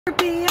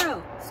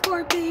Scorpio,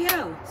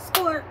 Scorpio,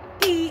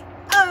 Scorpio.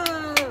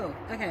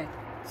 Okay,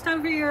 it's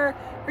time for your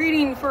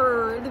reading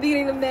for the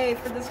beginning of May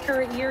for this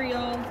current year,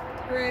 y'all.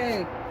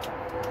 Hooray.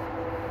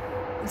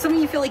 Some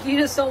of you feel like you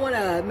just don't want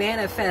to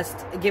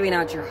manifest giving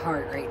out your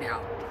heart right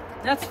now.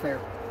 That's fair.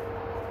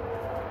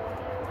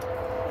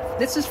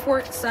 This is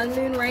for Sun,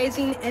 Moon,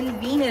 Rising, and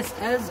Venus.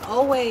 As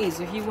always,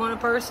 if you want a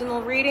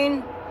personal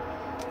reading,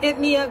 hit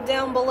me up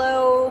down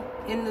below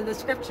in the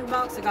description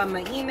box. I got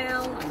my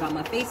email, I got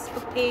my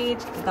Facebook page,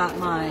 I got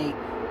my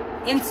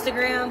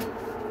Instagram.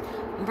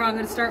 I'm probably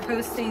going to start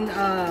posting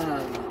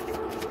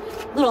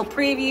little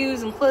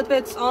previews and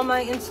clippets on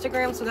my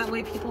Instagram so that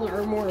way people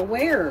are more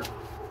aware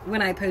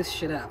when I post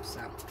shit up.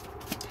 So,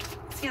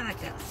 let's see how that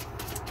goes.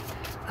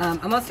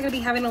 I'm also going to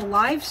be having a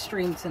live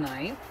stream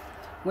tonight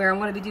where I'm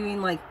going to be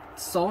doing like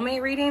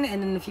soulmate reading,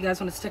 and then if you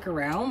guys want to stick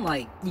around,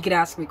 like, you could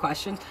ask me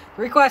questions.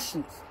 3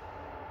 questions.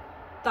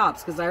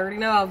 Stops, because I already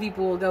know how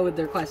people will go with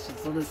their questions.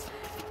 So just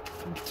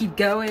keep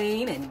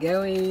going and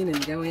going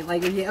and going.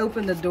 Like, if you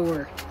open the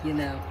door, you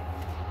know.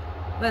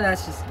 But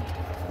that's just me.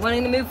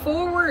 Wanting to move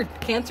forward.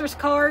 Cancer's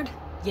card.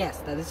 Yes,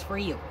 that is for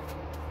you.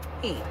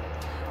 Hey.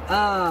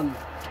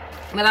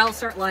 But I'll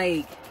start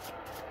like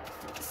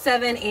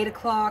 7, 8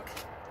 o'clock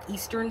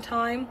Eastern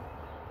time.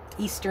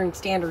 Eastern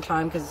Standard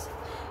Time, because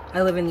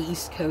I live in the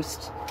East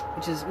Coast,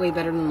 which is way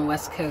better than the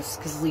West Coast,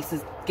 because at least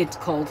it gets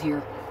cold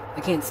here.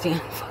 I can't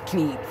stand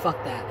fucking heat.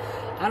 Fuck that.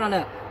 I don't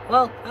know.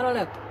 Well, I don't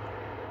know.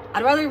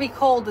 I'd rather be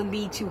cold than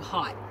be too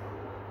hot.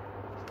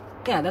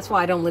 Yeah, that's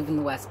why I don't live in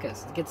the West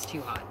Coast. It gets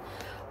too hot.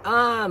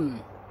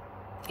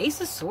 Ace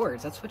of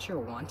Swords. That's what you're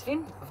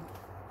wanting?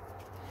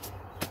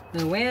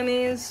 No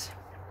whammies.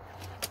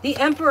 The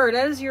Emperor.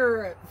 That is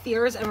your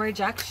fears and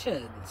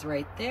rejections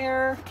right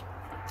there.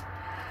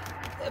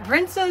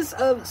 Princess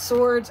of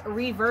Swords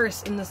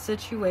reverse in the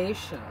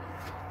situation.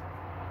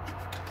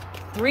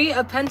 3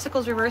 of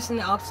Pentacles reversing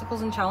the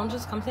obstacles and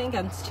challenges coming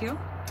against you.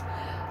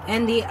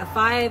 And the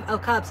 5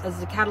 of Cups as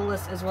the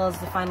catalyst as well as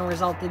the final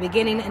result. The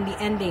beginning and the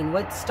ending.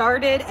 What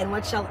started and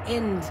what shall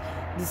end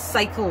the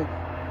cycle.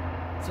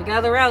 So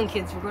gather around,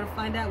 kids. We're going to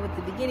find out what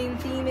the beginning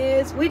theme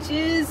is, which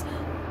is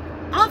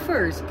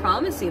offers.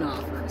 Promising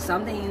offers.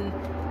 Something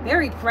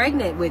very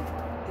pregnant with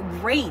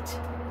great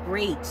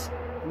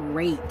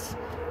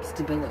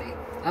stability.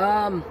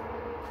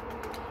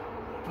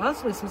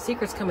 Possibly some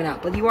secrets coming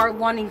out, but you are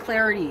wanting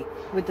clarity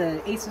with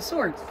the Ace of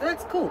Swords. So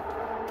that's cool,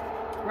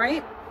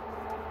 right?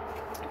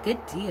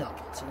 Good deal.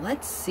 So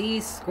let's see,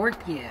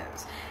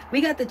 Scorpios.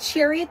 We got the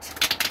Chariot.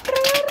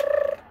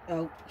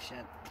 Oh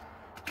shit.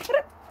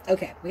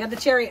 Okay, we got the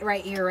Chariot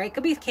right here, right?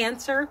 Could be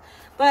Cancer,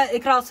 but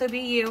it could also be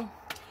you.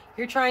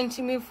 You're trying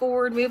to move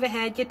forward, move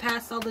ahead, get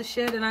past all this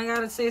shit, and I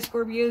gotta say,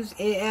 Scorpios,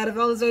 out of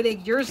all the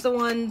zodiac, you're the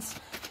ones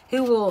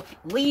who will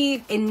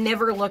leave and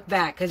never look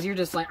back, because you're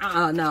just like,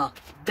 no,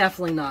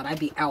 definitely not. I'd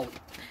be out.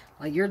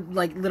 Like, you're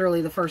like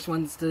literally the first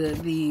ones to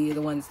be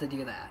the ones to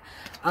do that.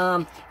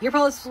 You're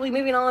probably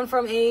moving on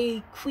from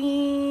a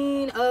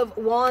Queen of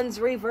Wands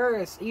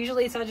reverse.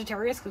 Usually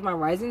Sagittarius, because my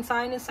rising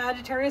sign is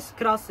Sagittarius.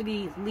 Could also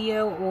be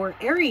Leo or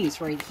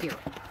Aries right here.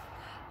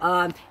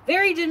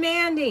 Very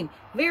demanding,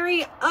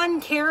 very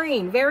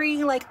uncaring, very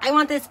like, I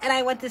want this and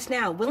I want this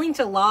now. Willing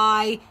to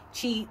lie,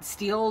 cheat,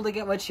 steal to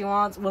get what she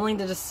wants. Willing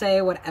to just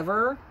say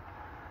whatever.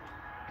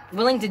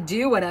 Willing to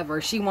do whatever.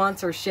 She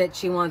wants her shit.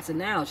 She wants it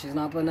now. She's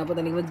not putting up with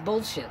anyone's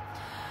bullshit.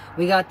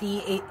 We got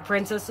the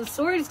Princess of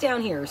Swords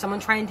down here. Someone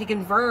trying to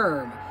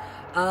confirm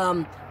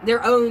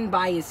their own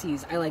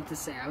biases, I like to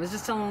say. I was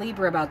just telling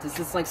Libra about this.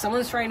 It's like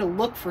someone's trying to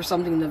look for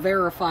something to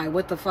verify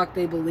what the fuck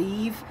they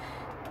believe,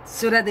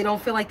 so that they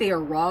don't feel like they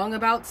are wrong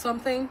about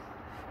something.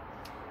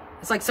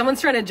 It's like someone's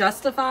trying to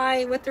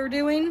justify what they're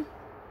doing.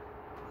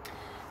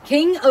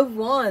 King of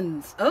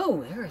Wands.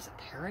 Oh, there's a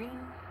pairing.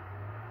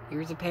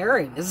 Here's a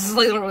pairing. This is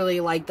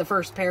literally like the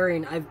first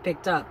pairing I've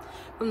picked up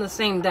from the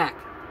same deck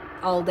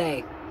all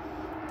day.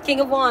 King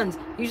of Wands.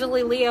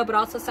 Usually Leo, but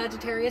also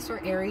Sagittarius or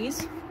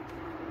Aries.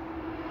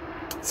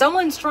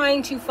 Someone's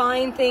trying to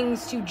find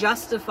things to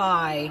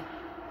justify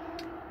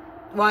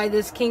why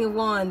this King of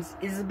Wands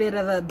is a bit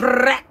of a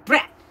brat.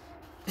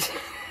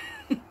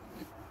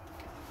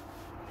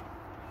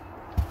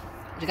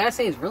 I gotta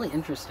say, it's really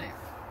interesting.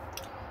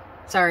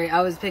 Sorry,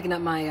 I was picking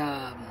up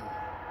my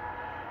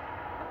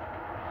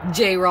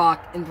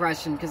J-Rock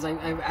impression because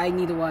I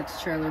need to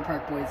watch Trailer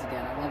Park Boys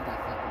again. I love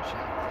that fucking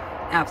show.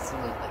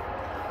 Absolutely.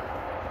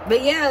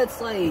 But yeah, it's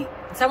like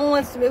someone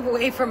wants to move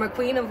away from a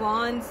Queen of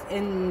Wands,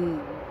 and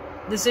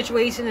the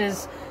situation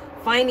is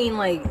finding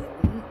like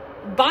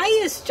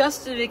biased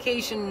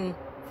justification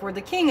for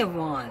the King of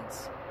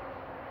Wands.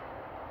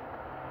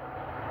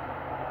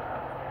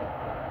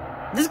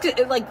 This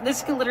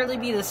could literally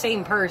be the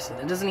same person.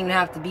 It doesn't even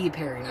have to be a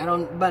pairing.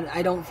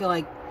 I don't feel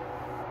like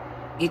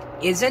it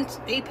isn't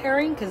a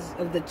pairing because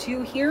of the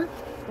 2 here,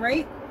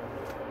 right?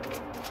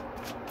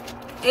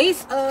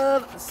 Ace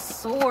of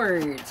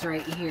Swords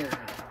right here.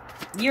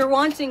 You're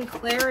wanting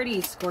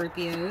clarity,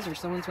 Scorpios, or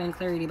someone's wanting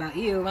clarity about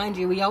you. Mind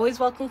you, we always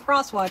welcome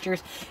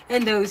cross-watchers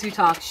and those who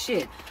talk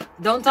shit.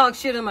 Don't talk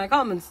shit in my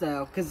comments,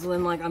 though, because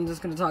then, like, I'm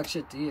just going to talk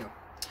shit to you.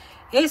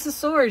 Ace of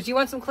Swords, you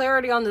want some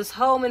clarity on this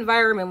home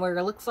environment where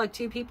it looks like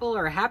two people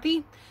are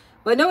happy,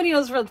 but nobody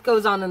knows what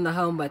goes on in the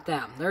home but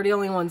them. They're the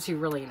only ones who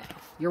really know.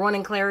 You're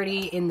wanting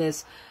clarity in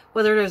this,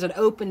 whether there's an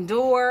open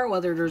door,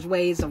 whether there's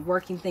ways of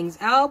working things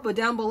out, but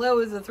down below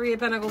is the Three of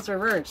Pentacles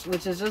reversed,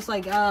 which is just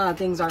like,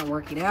 things aren't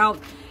working out.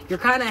 You're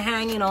kind of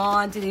hanging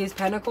on to these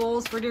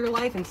pentacles for your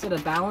life instead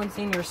of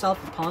balancing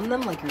yourself upon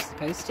them like you're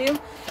supposed to.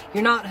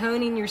 You're not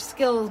honing your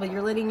skills, but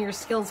you're letting your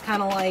skills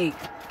kind of like...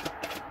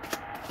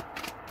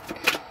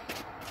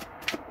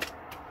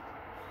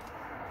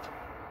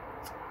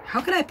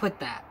 How can I put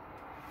that?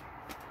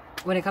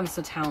 When it comes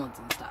to talents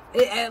and stuff.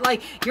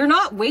 Like, you're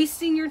not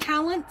wasting your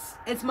talents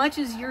as much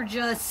as you're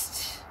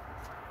just...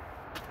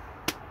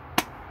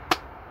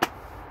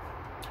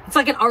 It's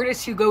like an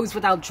artist who goes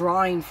without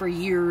drawing for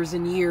years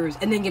and years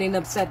and then getting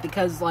upset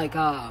because, like,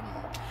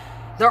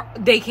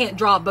 they can't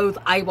draw both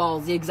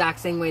eyeballs the exact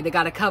same way. They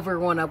gotta cover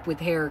one up with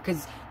hair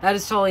because that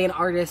is totally an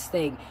artist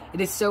thing.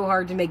 It is so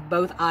hard to make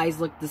both eyes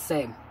look the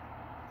same.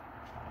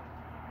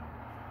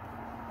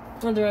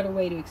 Well, there other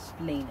way to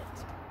explain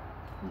it.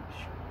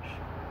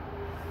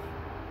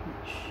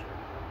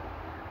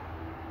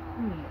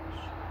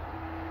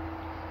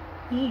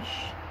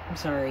 Yeesh. I'm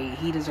sorry,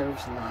 he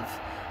deserves love.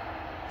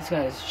 He's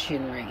got his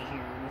chin right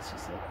here, and it's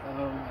just like,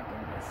 oh my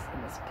goodness, I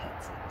miss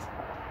pets it.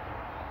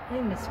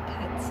 I miss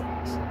pets it.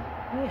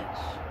 Yes.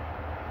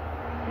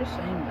 Yes,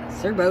 I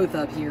miss. They're both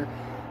up here,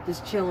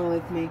 just chilling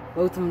with me.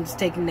 Both of them just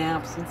taking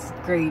naps. It's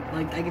great.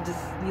 Like, I could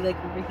just be like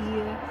over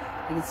here.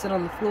 I can sit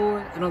on the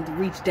floor. I don't have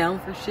to reach down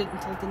for shit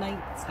until the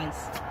night. It's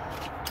nice.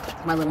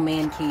 It's my little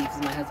man cave,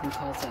 as my husband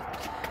calls it.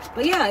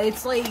 But yeah,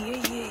 it's like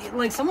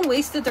someone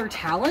wasted their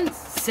talents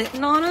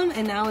sitting on them,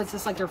 and now it's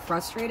just like they're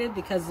frustrated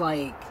because,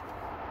 like,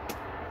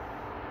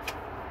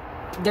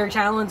 their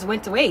talents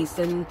went to waste,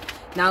 and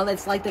now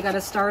it's like they got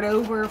to start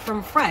over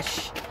from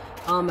fresh.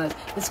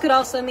 This could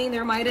also mean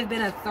there might have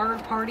been a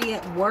third party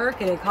at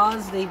work, and it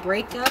caused the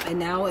breakup, and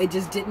now it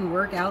just didn't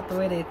work out the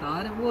way they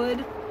thought it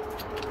would.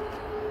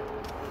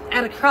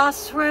 At a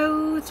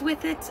crossroads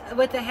with it,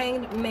 with the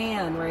Hanged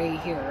Man right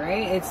here,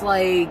 right? It's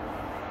like,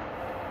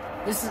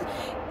 this is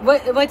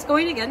what's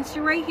going against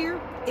you right here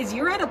is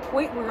you're at a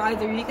point where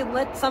either you can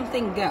let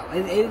something go.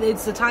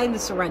 It's the time to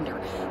surrender.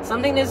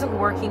 Something isn't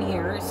working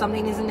here.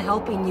 Something isn't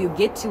helping you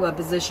get to a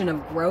position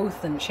of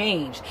growth and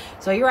change.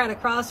 So you're at a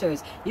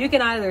crossroads. You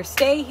can either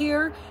stay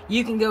here,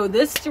 you can go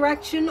this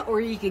direction, or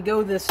you could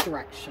go this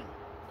direction.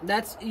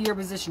 That's your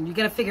position. You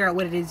got to figure out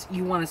what it is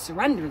you want to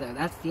surrender, though.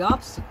 That's the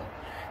obstacle.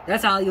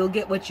 That's how you'll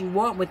get what you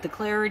want with the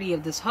clarity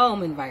of this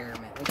home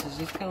environment, which is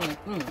just kind of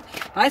like,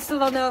 But I still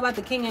don't know about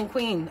the king and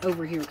queen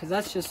over here, because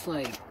that's just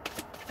like...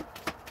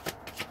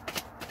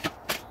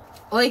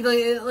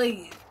 Let's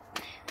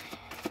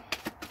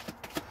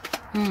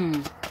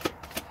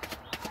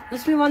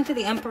move on to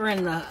the Emperor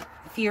and the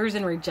fears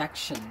and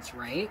rejections,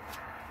 right?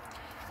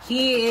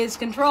 He is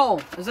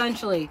control,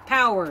 essentially.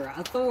 Power,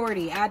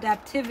 authority,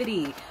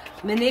 adaptivity,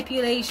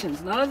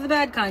 manipulations. Not of the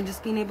bad kind,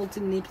 just being able to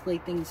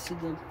manipulate things to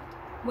the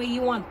way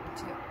you want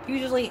to.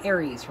 Usually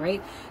Aries,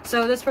 right?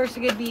 So this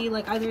person could be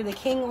like either the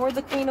king or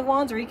the queen of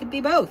wands, or he could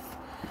be both.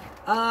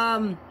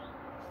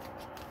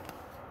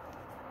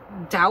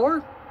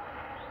 Tower.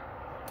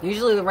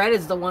 Usually the red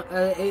is the one,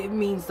 it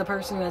means the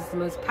person who has the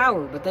most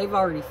power, but they've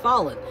already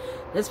fallen.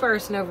 This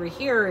person over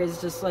here is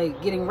just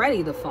like getting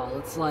ready to fall.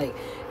 It's like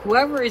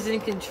whoever is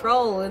in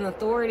control and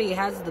authority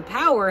has the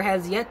power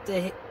has yet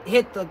to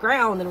hit the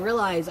ground and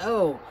realize,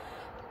 oh,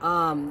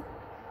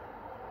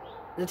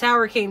 the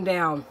tower came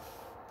down.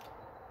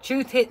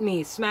 Truth hit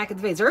me, smack in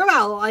the face.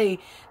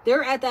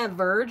 They're at that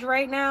verge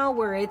right now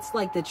where it's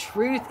like the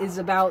truth is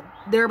about,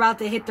 they're about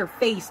to hit their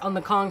face on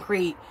the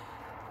concrete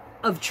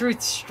of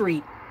Truth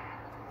Street.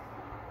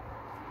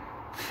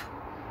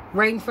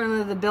 Right in front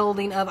of the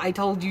building of I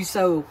told you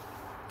so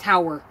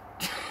tower.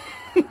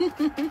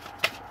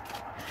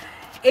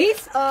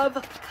 Ace of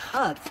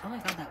Cups. Oh my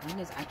god, that wind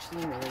is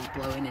actually really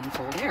blowing in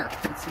cold air.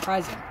 It's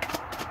surprising.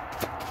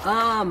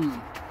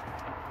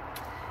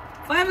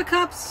 Five of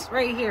Cups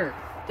right here.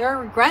 There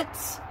are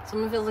regrets.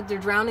 Someone feels like they're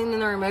drowning in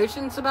their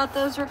emotions about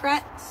those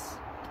regrets.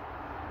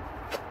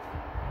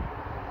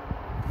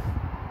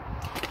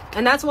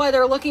 And that's why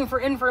they're looking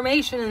for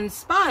information and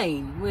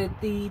spying with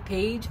the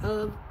Page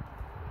of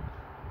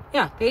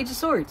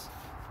Swords.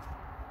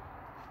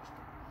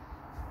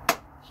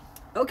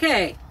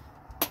 Okay.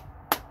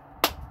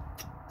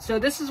 So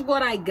this is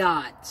what I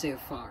got so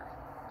far.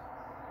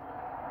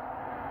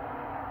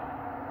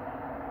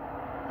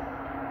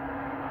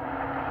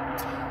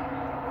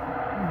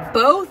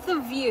 Both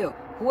of you,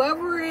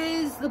 whoever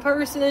is the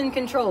person in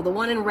control, the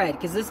one in red,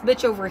 because this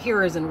bitch over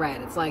here is in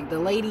red. It's like the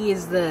lady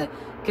is the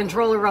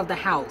controller of the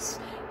house.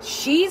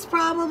 She's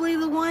probably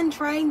the one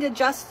trying to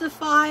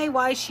justify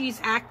why she's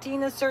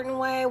acting a certain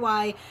way,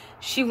 why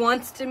she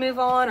wants to move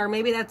on, or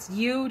maybe that's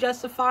you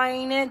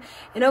justifying it.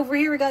 And over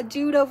here, we got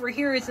dude over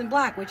here is in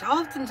black, which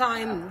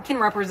oftentimes can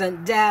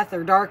represent death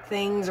or dark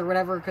things or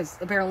whatever, because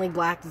apparently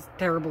black is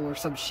terrible or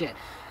some shit.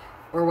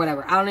 Or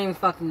whatever. I don't even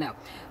fucking know.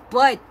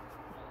 But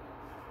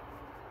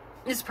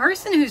this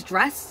person who's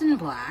dressed in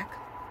black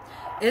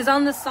is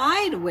on the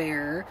side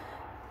where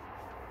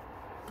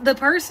the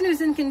person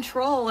who's in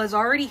control has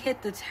already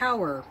hit the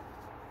tower,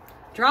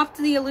 dropped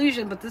the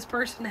illusion, but this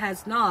person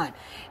has not.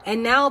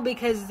 And now,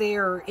 because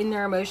they're in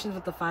their emotions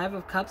with the Five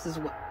of Cups, is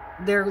what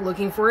they're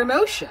looking for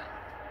emotion.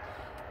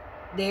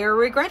 They're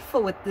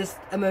regretful with this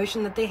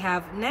emotion that they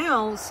have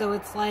now, so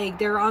it's like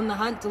they're on the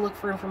hunt to look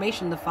for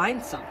information to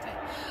find something.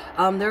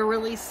 They're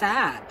really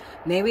sad.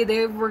 Maybe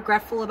they're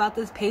regretful about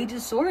this Page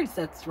of Swords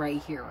that's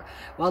right here.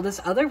 While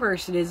this other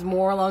person is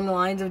more along the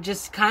lines of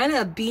just kind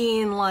of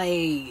being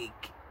like,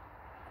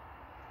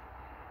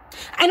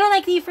 I don't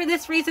like you for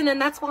this reason, and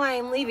that's why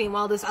I'm leaving.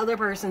 While this other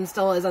person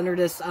still is under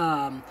this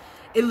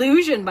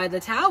illusion by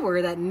the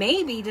tower that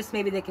maybe, just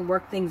maybe, they can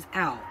work things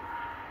out.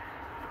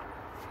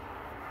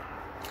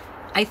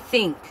 I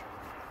think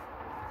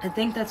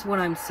that's what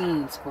I'm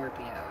seeing,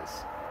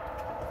 Scorpios.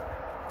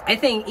 I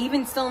think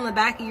even still in the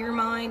back of your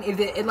mind,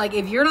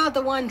 if you're not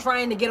the one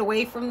trying to get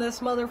away from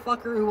this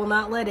motherfucker who will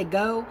not let it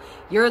go,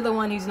 you're the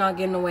one who's not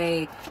getting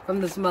away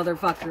from this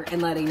motherfucker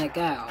and letting it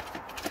go.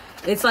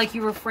 It's like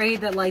you're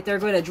afraid that, like, they're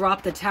going to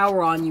drop the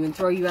tower on you and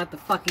throw you out the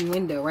fucking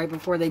window right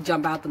before they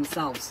jump out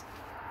themselves.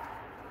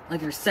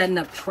 Like they're setting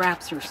up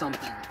traps or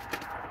something.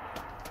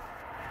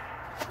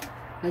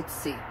 Let's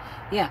see.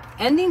 Yeah,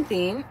 ending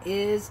theme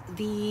is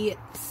the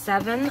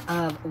Seven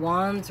of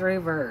Wands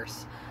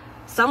reverse.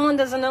 Someone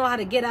doesn't know how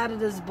to get out of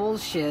this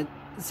bullshit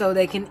so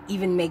they can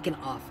even make an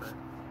offer.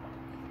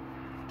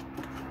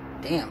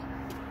 Damn.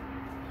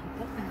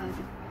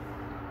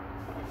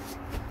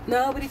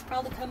 No, but he's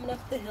probably coming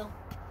up the hill.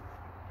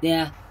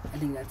 Yeah, I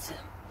think that's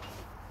him.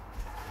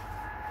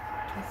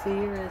 I'll see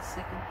you in a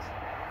second.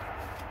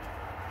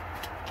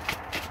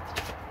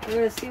 We're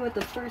going to see what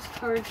the first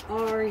cards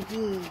are.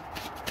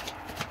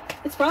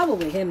 It's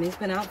probably him. He's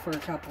been out for a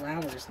couple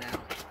hours now.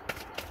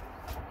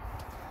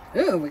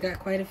 Ooh, we got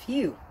quite a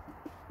few.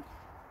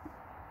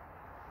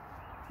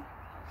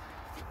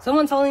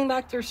 Someone's holding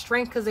back their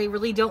strength because they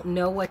really don't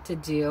know what to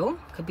do.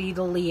 Could be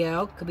the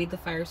Leo. Could be the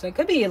fire sign.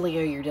 Could be a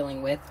Leo you're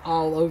dealing with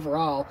all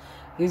overall.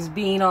 Who's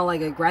being all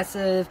like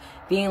aggressive.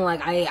 Being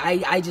like,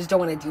 I just don't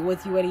want to deal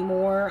with you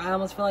anymore. I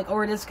almost feel like,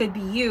 or this could be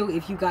you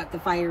if you got the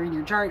fire in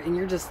your chart and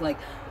you're just like,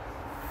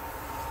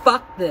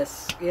 fuck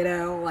this. You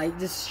know, like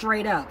just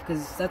straight up.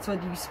 Because that's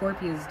what you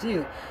Scorpios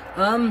do.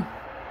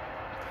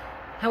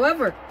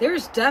 However,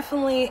 there's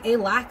definitely a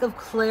lack of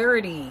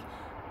clarity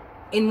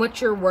in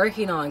what you're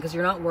working on, because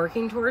you're not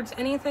working towards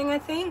anything, I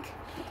think.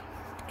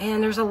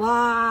 And there's a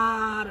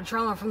lot of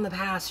trauma from the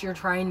past you're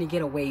trying to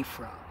get away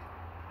from.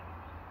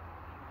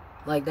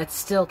 Like, that's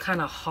still kind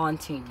of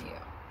haunting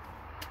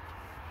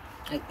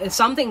you. Like, if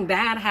something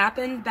bad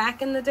happened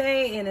back in the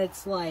day, and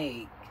it's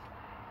like,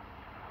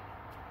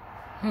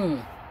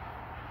 I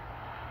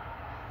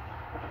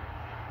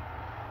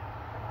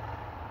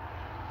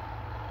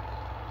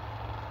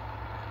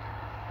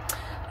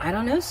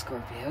don't know,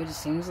 Scorpio. It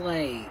just seems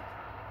like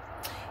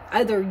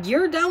either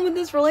you're done with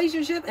this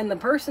relationship and the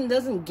person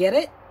doesn't get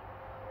it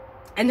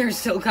and they're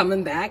still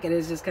coming back, and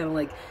it's just kind of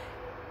like,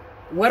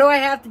 what do I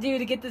have to do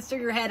to get this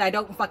through your head? I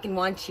don't fucking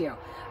want you.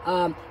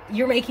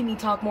 You're making me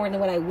talk more than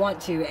what I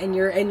want to, and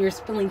you're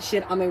spilling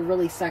shit on my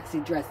really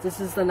sexy dress.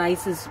 This is the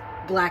nicest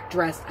black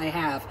dress I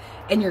have,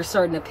 and you're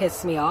starting to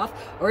piss me off.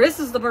 Or this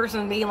is the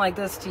person being like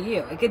this to you.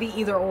 It could be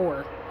either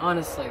or,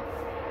 honestly.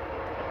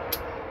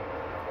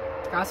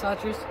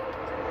 Crosswatchers,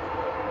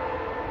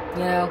 you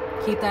know,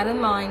 keep that in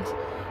mind.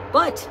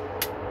 But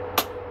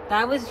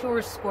that was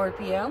your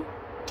Scorpio.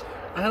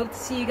 I hope to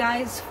see you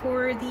guys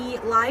for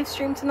the live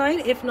stream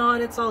tonight. If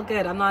not, it's all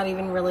good. I'm not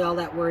even really all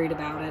that worried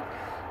about it.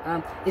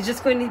 It's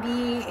just going to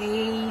be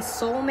a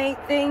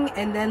soulmate thing,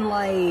 and then,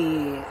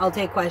 like, I'll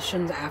take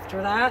questions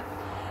after that.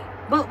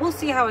 But we'll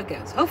see how it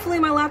goes. Hopefully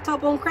my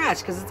laptop won't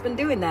crash, because it's been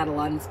doing that a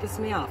lot, and it's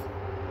pissing me off.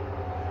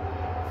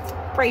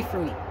 Pray for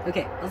me.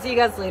 Okay, I'll see you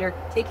guys later.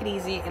 Take it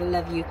easy. I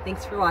love you.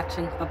 Thanks for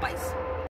watching. Bye-bye.